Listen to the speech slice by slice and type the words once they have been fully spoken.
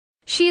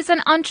She is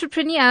an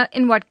entrepreneur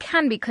in what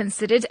can be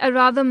considered a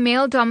rather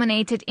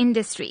male-dominated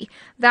industry,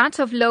 that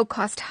of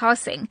low-cost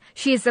housing.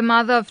 She is the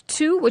mother of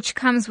 2, which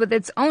comes with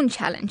its own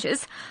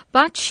challenges,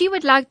 but she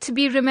would like to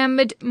be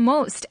remembered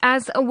most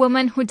as a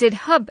woman who did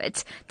her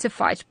bit to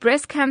fight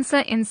breast cancer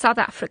in South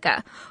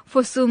Africa.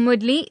 For Sue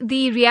Moodley,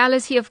 the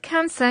reality of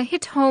cancer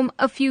hit home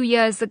a few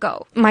years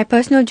ago. My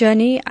personal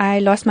journey, I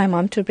lost my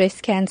mom to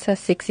breast cancer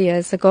 6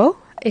 years ago.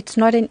 It's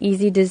not an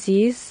easy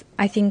disease.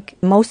 I think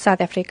most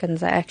South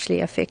Africans are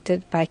actually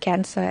affected by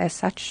cancer as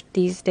such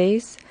these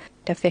days.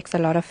 It affects a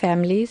lot of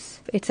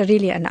families. It's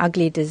really an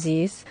ugly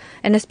disease.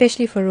 And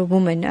especially for a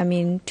woman, I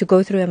mean, to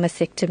go through a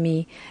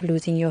mastectomy,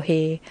 losing your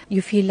hair,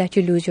 you feel that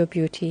you lose your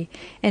beauty.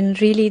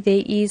 And really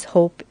there is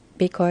hope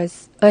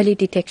because early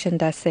detection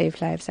does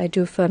save lives. I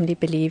do firmly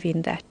believe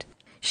in that.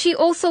 She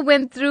also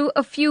went through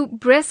a few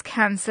breast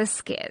cancer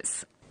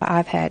scares.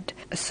 I've had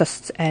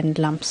cysts and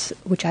lumps,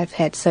 which I've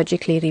had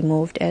surgically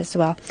removed as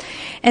well.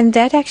 And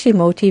that actually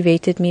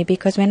motivated me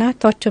because when I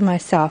thought to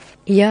myself,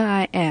 here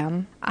I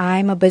am,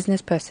 I'm a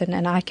business person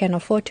and I can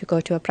afford to go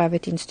to a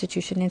private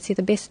institution and see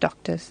the best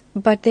doctors.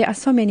 But there are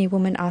so many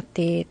women out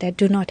there that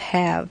do not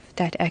have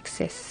that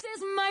access. This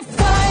is my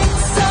fight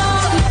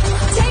song.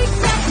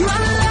 Take back my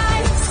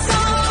life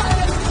song.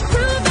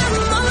 Prove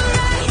I'm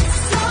alright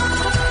song.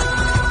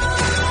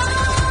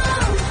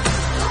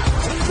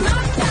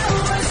 My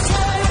power's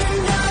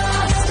turned off. Starting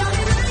right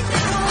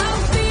now,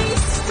 I'll be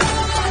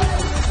strong.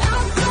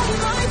 I'll go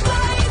my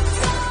fight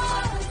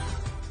song.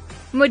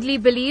 Moodley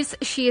believes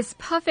she is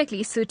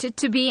perfectly suited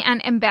to be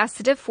an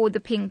ambassador for the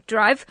Pink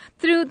Drive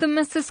through the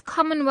Mrs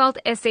Commonwealth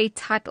SA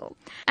title.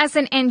 As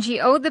an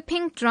NGO, the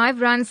Pink Drive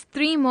runs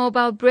 3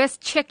 mobile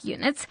breast check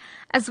units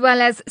as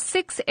well as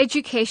 6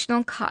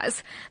 educational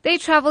cars. They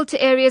travel to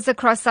areas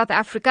across South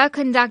Africa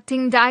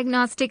conducting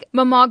diagnostic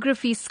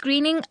mammography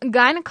screening,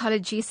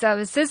 gynecology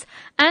services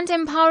and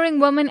empowering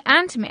women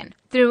and men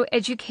through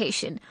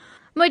education.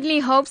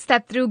 Moodley hopes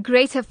that through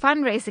greater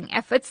fundraising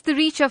efforts, the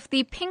reach of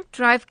the Pink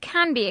Drive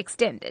can be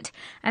extended,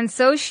 and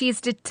so she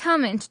is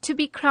determined to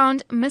be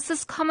crowned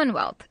Mrs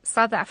Commonwealth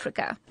South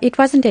Africa. It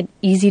wasn't an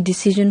easy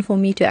decision for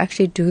me to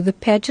actually do the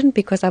pageant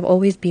because I've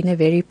always been a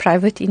very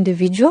private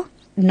individual.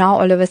 Now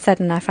all of a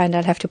sudden I find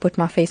I'll have to put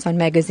my face on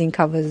magazine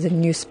covers and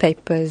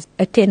newspapers,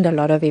 attend a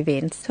lot of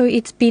events. So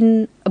it's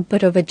been a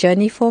bit of a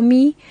journey for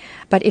me,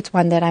 but it's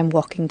one that I'm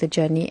walking the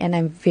journey and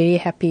I'm very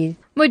happy.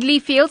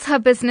 Moodley feels her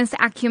business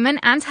acumen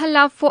and her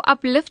love for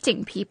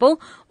uplifting people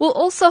will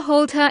also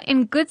hold her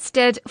in good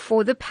stead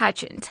for the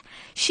pageant.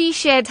 She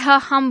shared her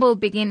humble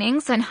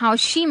beginnings and how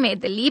she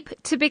made the leap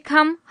to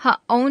become her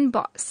own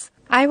boss.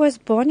 I was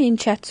born in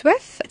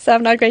Chatsworth, so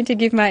I'm not going to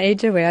give my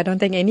age away. I don't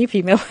think any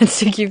female wants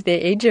to give their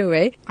age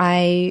away.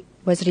 I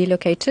was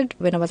relocated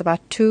when I was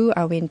about 2.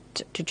 I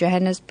went to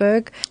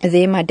Johannesburg.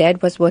 There my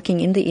dad was working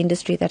in the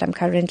industry that I'm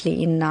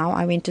currently in now.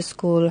 I went to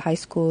school, high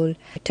school,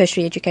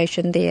 tertiary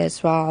education there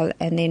as well.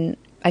 And then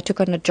I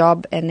took on a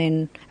job and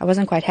then I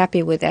wasn't quite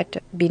happy with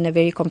that, being a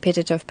very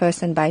competitive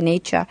person by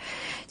nature.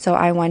 So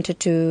I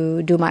wanted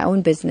to do my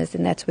own business,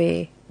 and that's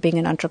where being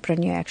an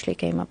entrepreneur actually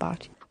came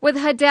about. With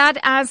her dad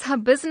as her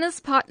business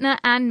partner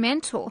and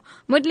mentor,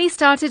 Moodley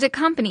started a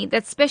company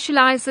that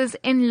specializes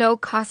in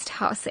low-cost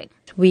housing.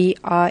 We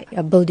are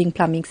a building,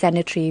 plumbing,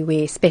 sanitary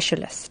ware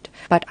specialist,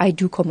 but I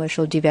do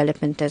commercial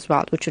development as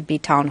well, which would be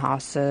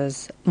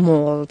townhouses,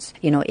 malls,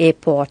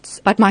 airports.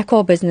 But my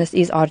core business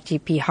is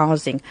RGP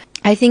housing.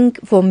 I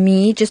think for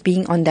me, just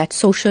being on that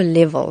social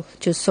level,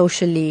 to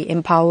socially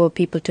empower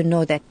people to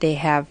know that they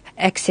have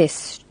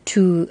access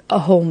to a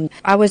home.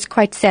 I was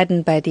quite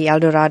saddened by the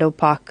Eldorado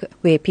Park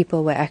where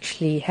people were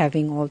actually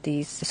having all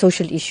these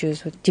social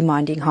issues with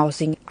demanding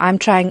housing. I'm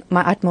trying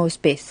my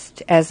utmost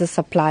best as a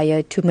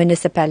supplier to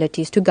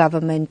municipalities, to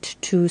government,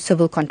 to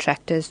civil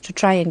contractors to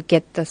try and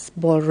get this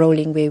ball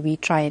rolling where we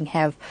try and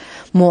have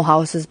more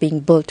houses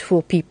being built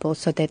for people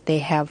so that they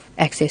have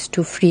access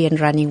to free and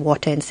running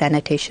water and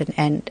sanitation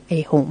and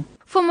a home.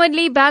 For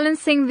Moodley,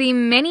 balancing the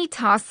many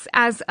tasks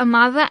as a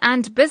mother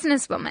and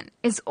businesswoman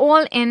is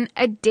all in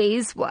a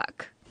day's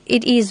work.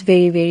 It is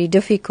very, very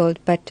difficult,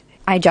 but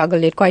I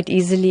juggle it quite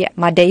easily.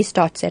 My day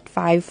starts at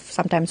 5,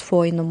 sometimes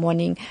 4 in the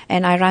morning,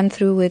 and I run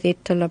through with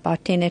it till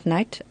about 10 at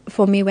night.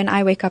 For me, when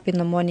I wake up in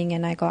the morning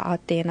and I go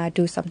out there and I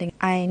do something,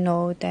 I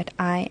know that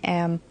I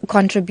am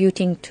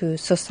contributing to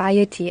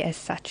society as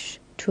such,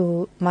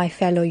 to my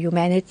fellow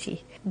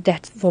humanity.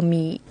 That for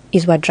me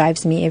is what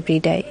drives me every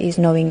day, is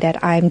knowing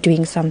that I'm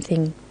doing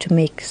something to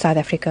make South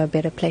Africa a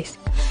better place.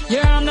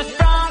 You're on the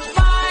front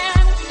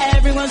line,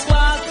 everyone's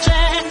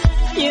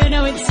watching. You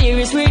know it's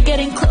serious, we're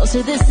getting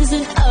closer, this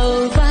isn't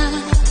over.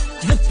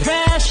 The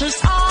pressure's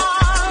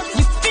on,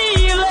 you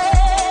feel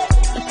it,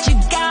 but you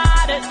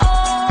got it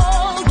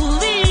all,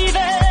 believe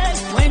it.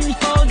 When you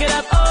fall, get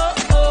up,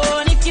 oh,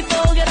 and if you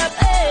fall, get up,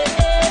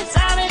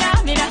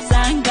 Samina, mina,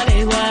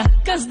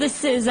 sangalewa, 'cause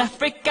this is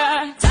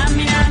Africa.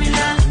 Samina,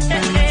 mina,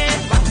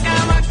 waka,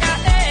 waka,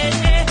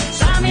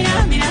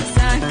 Samina, mina,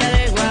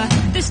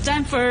 sangalewa, this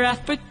time for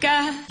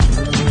Africa.